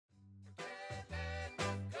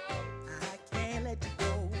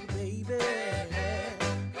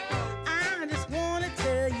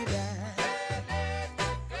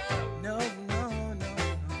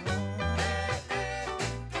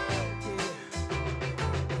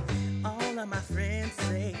of my friends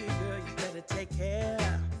say, girl, you better take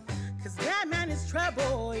care, 'cause that man is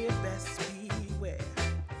trouble, you best beware.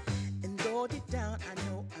 And though deep down, I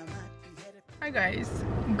know I might be headed. Hi guys,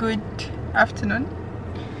 good afternoon.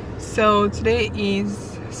 So today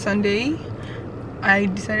is Sunday. I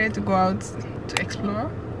decided to go out to explore.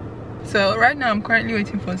 So right now I'm currently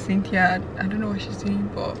waiting for Cynthia. I don't know what she's doing,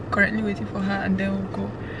 but currently waiting for her, and then we'll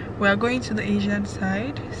go. We are going to the Asian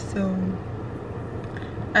side,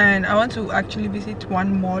 and I want to actually visit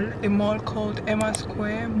one mall, a mall called Emaar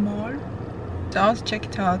Square Mall. So I want to check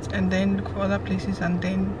it out and then look for other places, and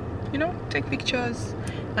then, you know, take pictures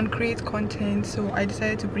and create content. So I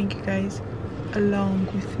decided to bring you guys along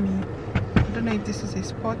with me. I don't know if this is a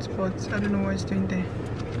spot, but I don't know what it's doing there.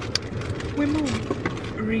 We move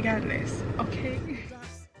regardless, okay?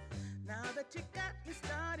 Now that you got me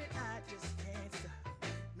started, I just can't stop.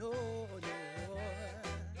 No, no.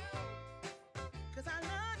 'Cause I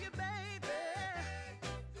love you, baby.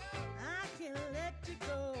 I can't let you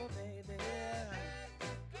go, baby.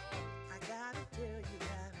 I gotta tell you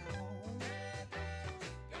that I'm home.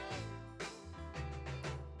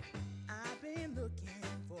 I've been looking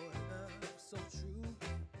for love so true.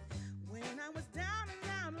 When I was down and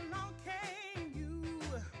out, along came you.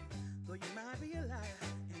 Though you might be a liar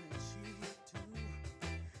and a cheat too,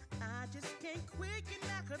 I just can't quit you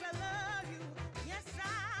now 'cause I love you. Yes,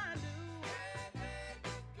 I do.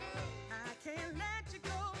 I can't let you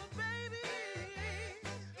go, baby.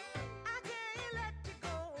 I can't let you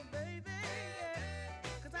go, baby.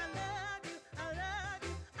 'Cause I love you, I love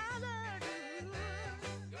you, I love you.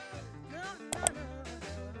 No, no, no.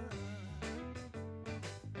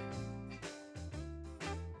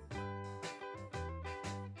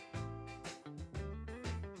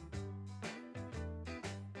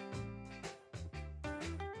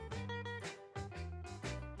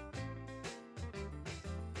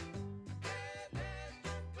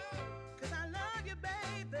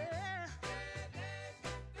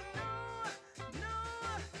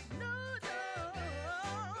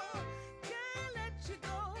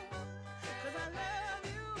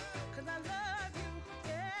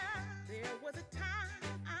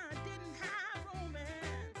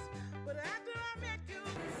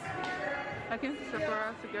 I came to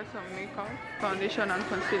Sephora to get some makeup, foundation and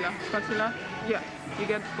concealer. Concealer? Yeah, you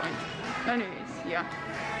get the point. Anyways, yeah.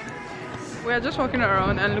 We are just walking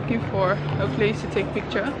around and looking for a place to take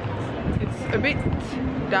picture. It's a bit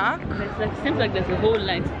dark. It seems like there's a whole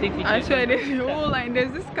line to take pictures. I swear there's a whole line.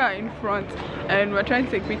 There's this car in front and we're trying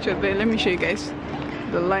to take pictures there. Let me show you guys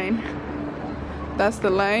the line. That's the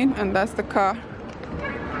line and that's the car.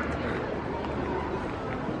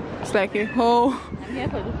 It's like a whole... I'm here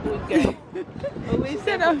for the food, girl. Always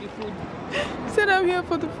said for the food. Said I'm here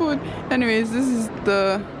for the food. Anyways, this is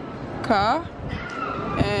the car,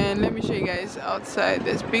 and let me show you guys outside.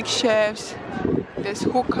 There's big chefs, there's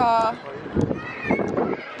hookah,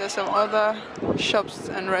 there's some other shops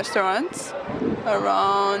and restaurants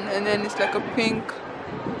around, and then it's like a pink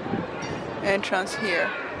entrance here.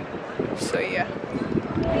 So yeah,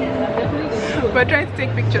 we're trying to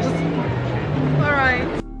take pictures. All right.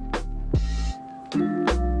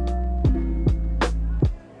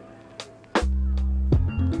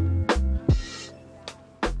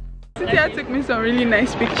 Cynthia took me some really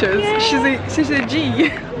nice pictures. Yeah. She's a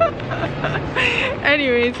G.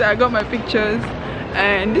 Anyways, I got my pictures,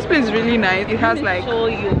 and this place is really nice. It has like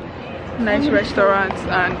nice restaurants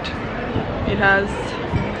and it has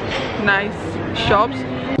nice shops.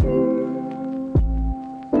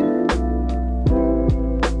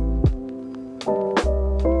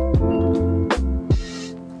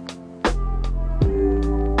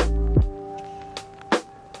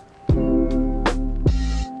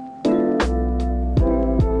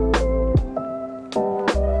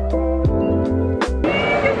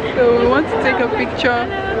 A picture.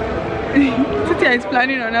 Cynthia is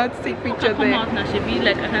planning on how to take pictures there. Out now, she'll be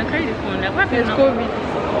like, I can carry the phone. Like, there's COVID.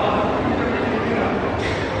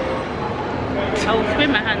 I will spray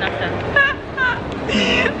my hand after.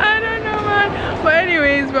 I don't know, man. But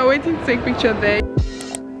anyways, we're waiting to take picture there.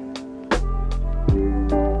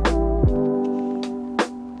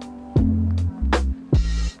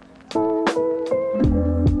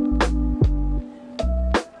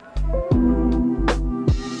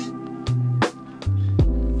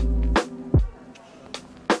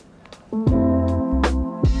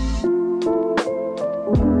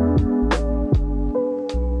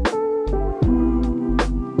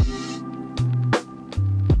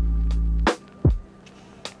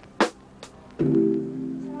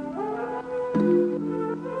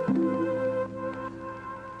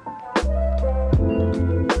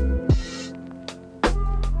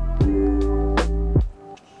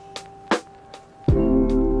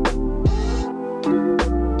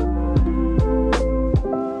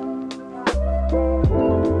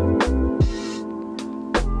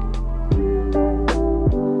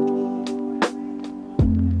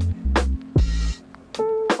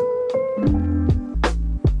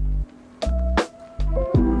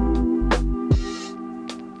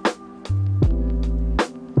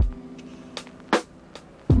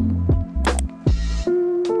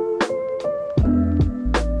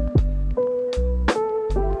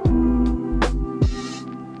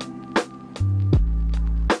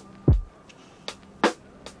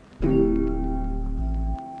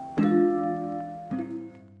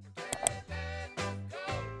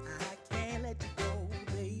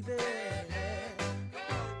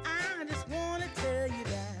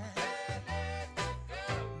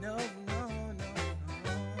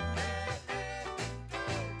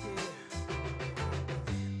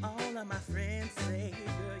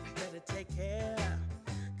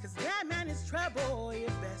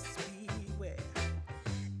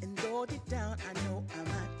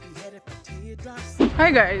 Hi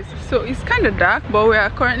guys, so it's kind of dark, but we are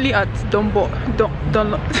currently at Dunlop.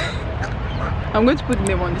 I'm going to put the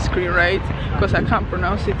name on the screen, right? Because I can't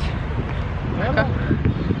pronounce it.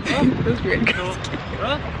 That's weird.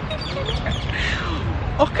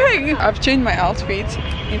 Okay, I've changed my outfit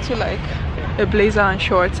into like a blazer and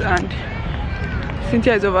shorts, and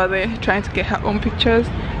Cynthia is over there trying to get her own pictures,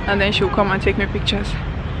 and then she'll come and take me pictures.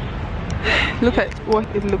 Look at what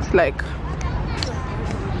it looks like.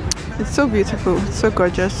 It's so beautiful, it's so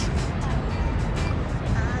gorgeous.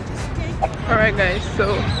 Alright guys,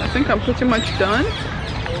 so I think I'm pretty much done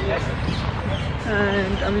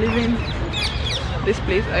and I'm leaving this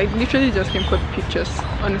place. I literally just came for the pictures,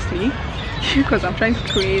 honestly, because I'm trying to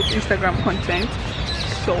create Instagram content.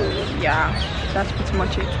 So yeah, that's pretty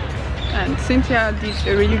much it. And Cynthia did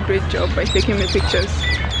a really great job by taking me pictures.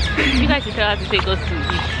 You guys should tell her to take us to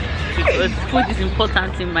eat, because food is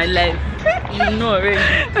important in my life. You know already.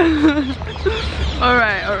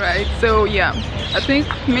 Alright, so yeah, I think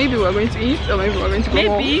maybe we're going to eat, or maybe we're going to go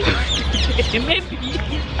home. Maybe.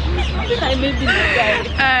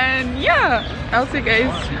 And yeah, I'll see you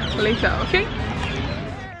guys later, okay?